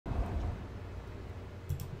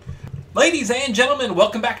Ladies and gentlemen,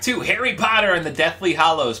 welcome back to Harry Potter and the Deathly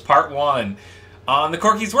Hallows Part 1 on the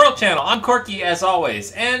Corky's World channel. I'm Corky, as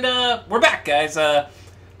always, and we're back, guys. I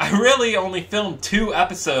really only filmed 2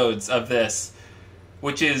 episodes of this,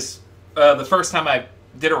 which is the first time I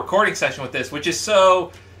did a recording session with this, which is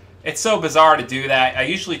it's so bizarre to do that. I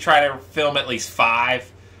usually try to film at least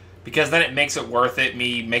 5, because then it makes it worth it,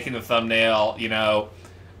 me making the thumbnail, you know.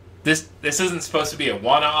 This isn't supposed to be a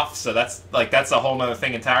one-off, so that's a whole nother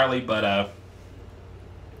thing entirely. But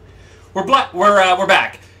we're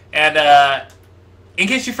back, and in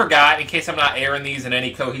case you forgot, in case I'm not airing these in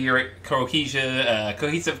any cohesive,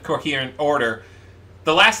 coherent order,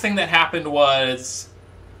 the last thing that happened was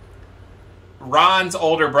Ron's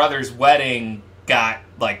older brother's wedding got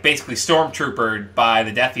basically stormtroopered by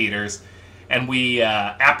the Death Eaters, and we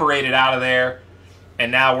apparated out of there,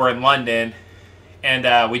 and now we're in London.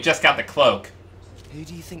 And we just got the cloak. Who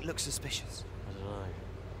do you think looks suspicious? I don't know.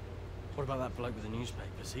 What about that bloke with the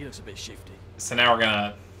newspapers? He looks a bit shifty. So now we're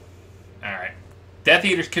gonna... Alright. Death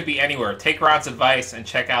Eaters could be anywhere. Take Ron's advice and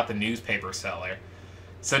check out the newspaper seller.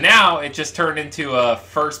 So now it just turned into a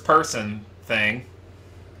first-person thing.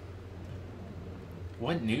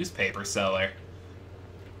 What newspaper seller?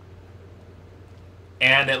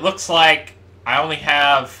 And it looks like I only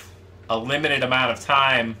have a limited amount of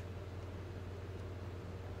time.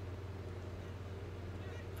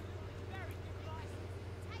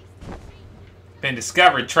 Been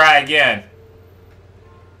discovered. Try again.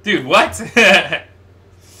 Dude, what? You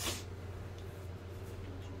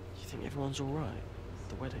think everyone's alright at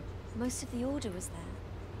the wedding? Most of the Order was there.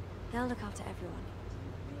 They'll look after everyone.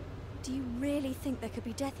 Do you really think there could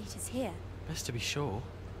be Death Eaters here? Best to be sure.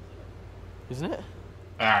 Isn't it?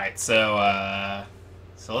 Alright, so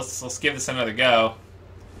let's give this another go.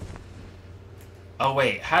 Oh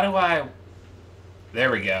wait, how do I... There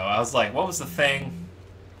we go. I was like, what was the thing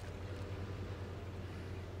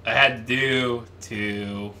I had to do to...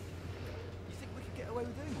 You think we could get away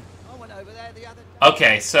with doing it? I went over there the other day.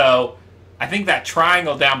 Okay, so I think that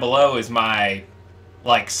triangle down below is my,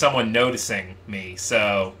 someone noticing me.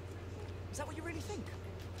 So Is that what you really think?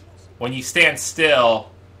 when you stand still,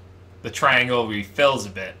 the triangle refills a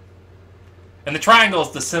bit. And the triangle is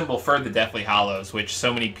the symbol for the Deathly Hallows, which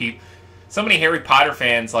so many Harry Potter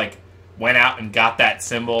fans, went out and got that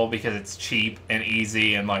symbol because it's cheap and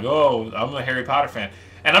easy and oh, I'm a Harry Potter fan.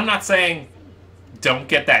 And I'm not saying don't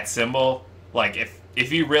get that symbol.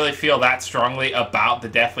 If you really feel that strongly about the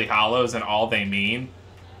Deathly Hallows and all they mean,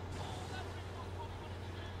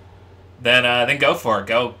 then go for it.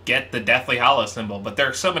 Go get the Deathly Hallows symbol. But there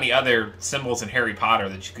are so many other symbols in Harry Potter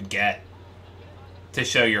that you could get to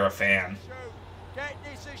show you're a fan. Get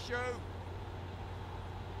this a show.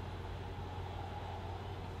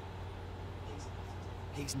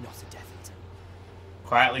 He's not a Death Eater.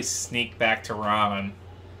 Quietly sneak back to Ron.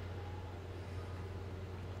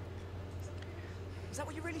 Is that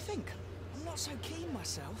what you really think? I'm not so keen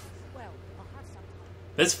myself. Well, I'll have some.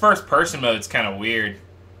 This first person mode's kind of weird.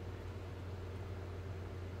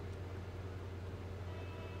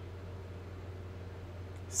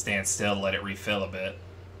 Stand still, let it refill a bit.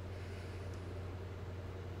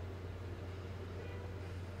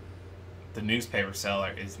 The newspaper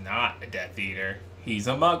seller is not a Death Eater. He's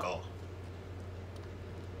a Muggle.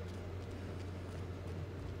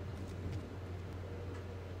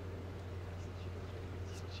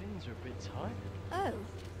 These jeans are a bit tight. Oh,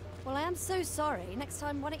 well, I am so sorry. Next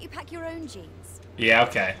time, why don't you pack your own jeans? Yeah,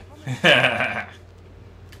 okay. I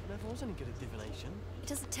never was any good at divination. It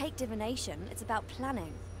doesn't take divination. It's about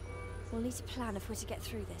planning. We'll need to plan if we're to get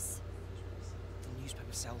through this. The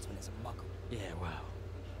newspaper salesman is a muggle. Yeah, well,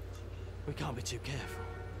 we can't be too careful.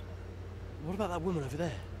 What about that woman over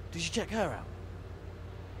there? Did you check her out?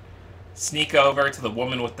 Sneak over to the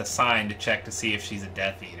woman with the sign to check to see if she's a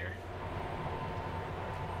Death Eater.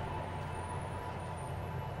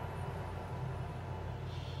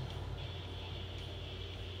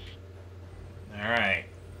 Alright.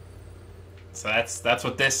 So that's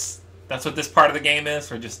what this part of the game is.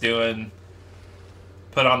 We're just doing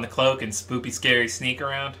put on the cloak and spoopy scary sneak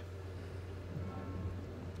around.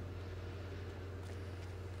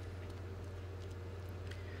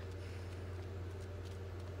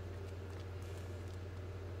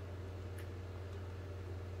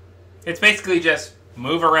 It's basically just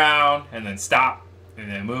move around and then stop,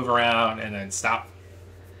 and then move around and then stop.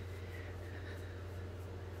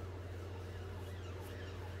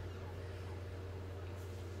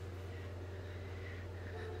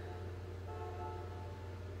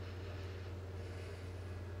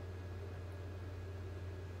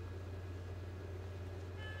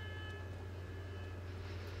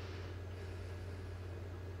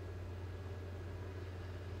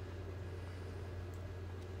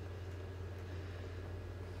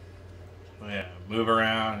 Yeah, move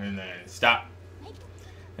around and then stop.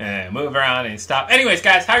 And move around and stop. Anyways,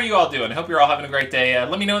 guys, how are you all doing? I hope you're all having a great day.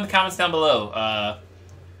 Let me know in the comments down below.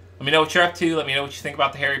 Let me know what you're up to. Let me know what you think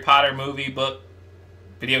about the Harry Potter movie, book,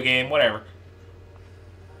 video game, whatever.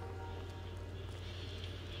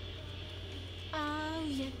 Oh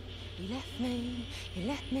yeah, he left me in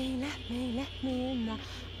the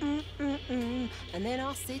and then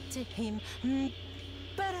I said to him,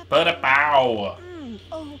 But a bow.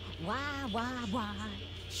 oh, why?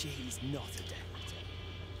 She's not a Death Eater.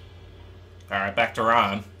 Alright, back to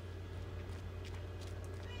Ron.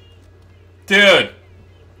 Dude!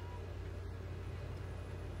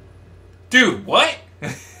 Dude, what?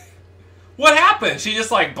 What happened? She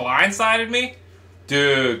just like blindsided me?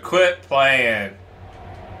 Dude, quit playing.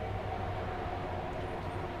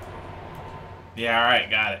 Yeah, alright,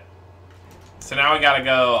 got it. So now we gotta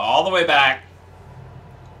go all the way back.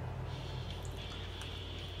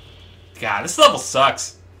 God, this level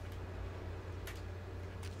sucks.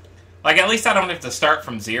 Like, at least I don't have to start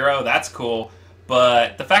from 0. That's cool.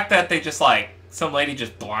 But the fact that they just, like, some lady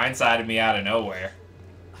just blindsided me out of nowhere.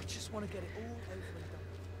 I just want to get it all over and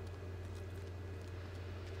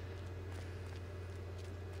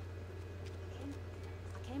done.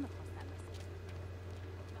 I came across that recipe.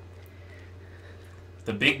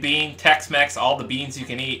 The Big Bean, Tex-Mex, all the beans you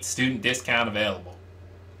can eat, student discount available.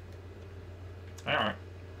 Alright.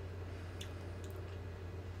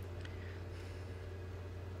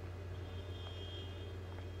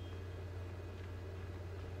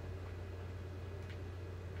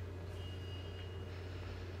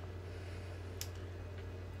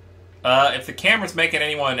 If the camera's making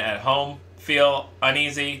anyone at home feel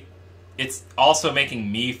uneasy, it's also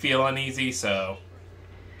making me feel uneasy, so...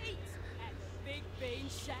 Eat at the Big Bean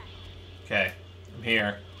Shack. Okay, I'm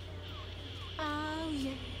here. Oh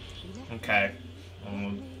yeah, Okay,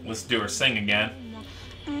 let's do her sing again.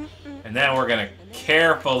 And then we're gonna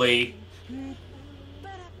carefully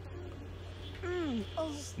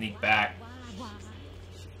sneak back.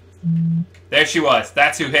 There she was.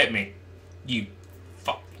 That's who hit me. You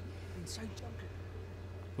fuck. So jumpy.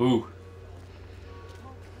 Ooh.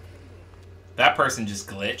 That person just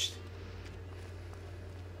glitched.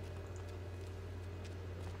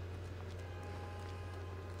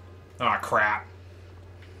 Aw, crap.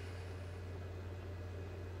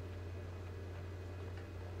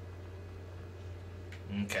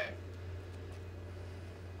 Okay.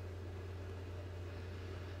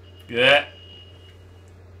 Good.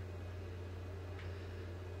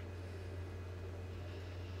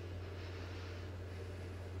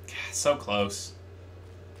 God, so close.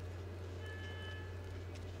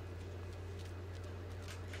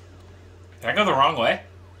 Did I go the wrong way?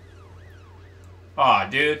 Aw,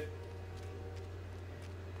 dude.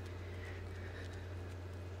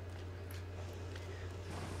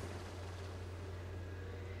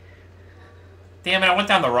 Damn it, I went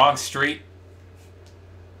down the wrong street.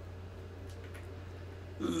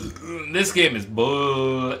 This game is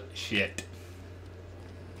bullshit.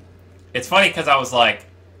 It's funny because I was like,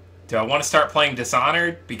 do I want to start playing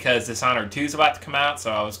Dishonored? Because Dishonored 2 is about to come out, so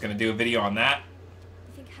I was going to do a video on that.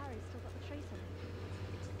 You think Harry's still got the trace on him?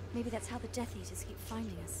 Maybe that's how the Death Eaters keep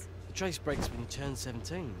finding us. The trace breaks when you turn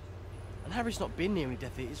 17. And Harry's not been near any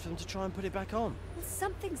Death Eaters for them to try and put it back on. Well,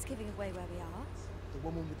 something's giving away where we are. The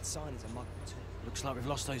woman with the sign is a muggle too. Looks like we've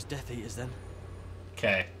lost those Death Eaters then.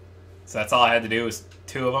 Okay. So that's all I had to do was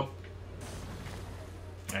 2 of them.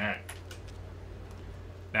 Alright.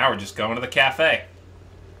 Now we're just going to the cafe.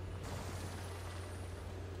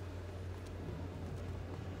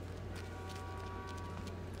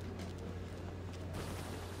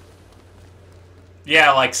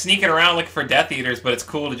 Yeah, like sneaking around looking for Death Eaters, but it's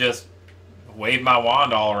cool to just wave my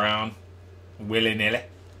wand all around. Willy-nilly.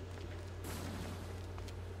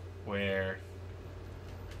 Where?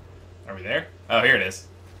 Are we there? Oh, here it is.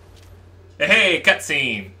 Hey,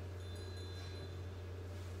 cutscene!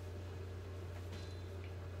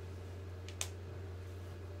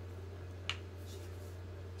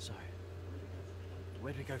 So,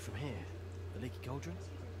 where do we go from here? The Leaky Cauldron?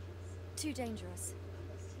 Too dangerous.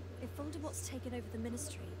 If Voldemort's taken over the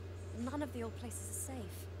Ministry, none of the old places are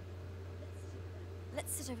safe.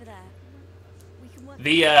 Let's sit over there. We can work.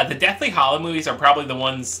 The Deathly Hallow movies are probably the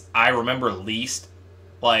ones I remember least.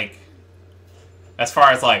 Like, as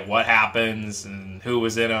far as like what happens and who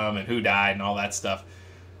was in them and who died and all that stuff.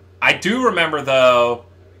 I do remember though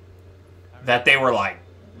that they were like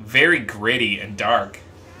very gritty and dark.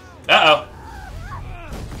 Uh-oh.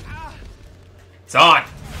 It's on.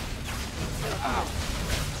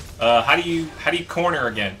 How do you corner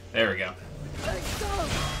again? There we go.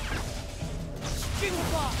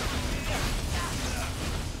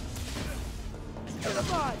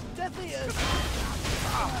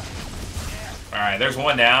 Alright, there's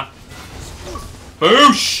one down.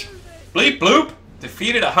 Boosh! Bleep bloop!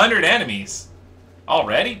 Defeated 100 enemies.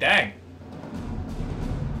 Already? Dang.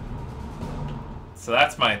 So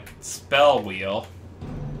that's my spell wheel.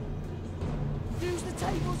 Use the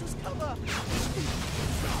tables as cover.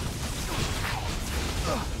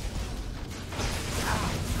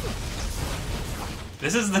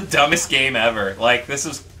 This is the dumbest game ever. Like, this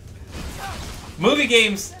is... Movie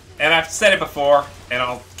games, and I've said it before, and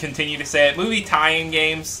I'll continue to say it, movie tie-in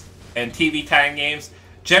games and TV tie-in games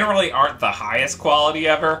generally aren't the highest quality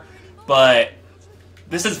ever, but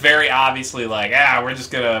this is very obviously like, we're just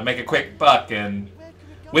gonna make a quick buck and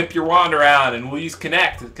whip your wand around and we'll use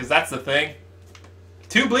Connect, because that's the thing.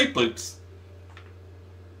 2 bleep bloops.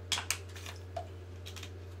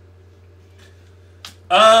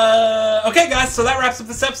 Okay, guys, so that wraps up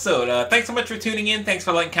this episode. Thanks so much for tuning in. Thanks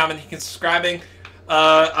for liking, commenting, and subscribing.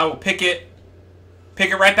 I will pick it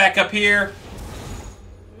right back up here.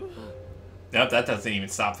 Nope, that doesn't even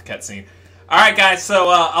stop the cutscene. Alright, guys, so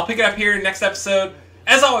I'll pick it up here in the next episode.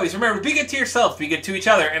 As always, remember, be good to yourself, be good to each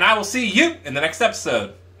other, and I will see you in the next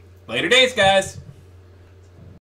episode. Later days, guys.